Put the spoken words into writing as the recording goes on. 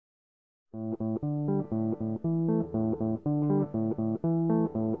Oh,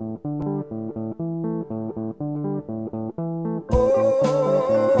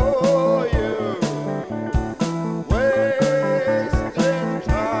 you wasting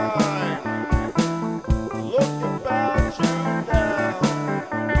time. Look about you now.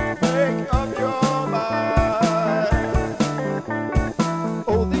 Make up your mind.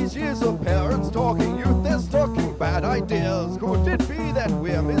 All these years of parents talking, youth is talking bad ideas. Could it be that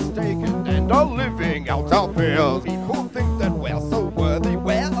we're mistaken and are living out our fears? People think that we're so worthy.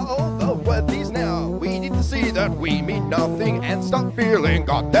 Where are all the worthies now? We need to see that we mean nothing and stop feeling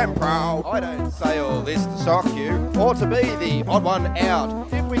goddamn proud. I don't say all this to shock you or to be the odd one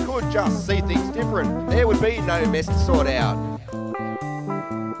out. If we could just see things different, there would be no mess to sort out.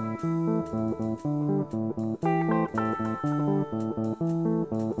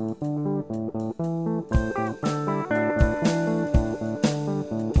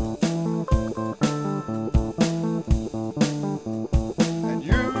 And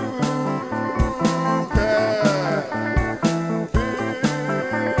you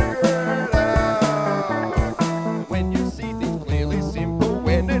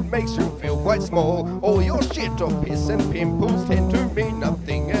makes you feel quite small. All your shit of piss and pimples tend to mean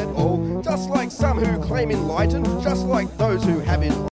nothing at all. Just like some who claim enlightened, just like those who have it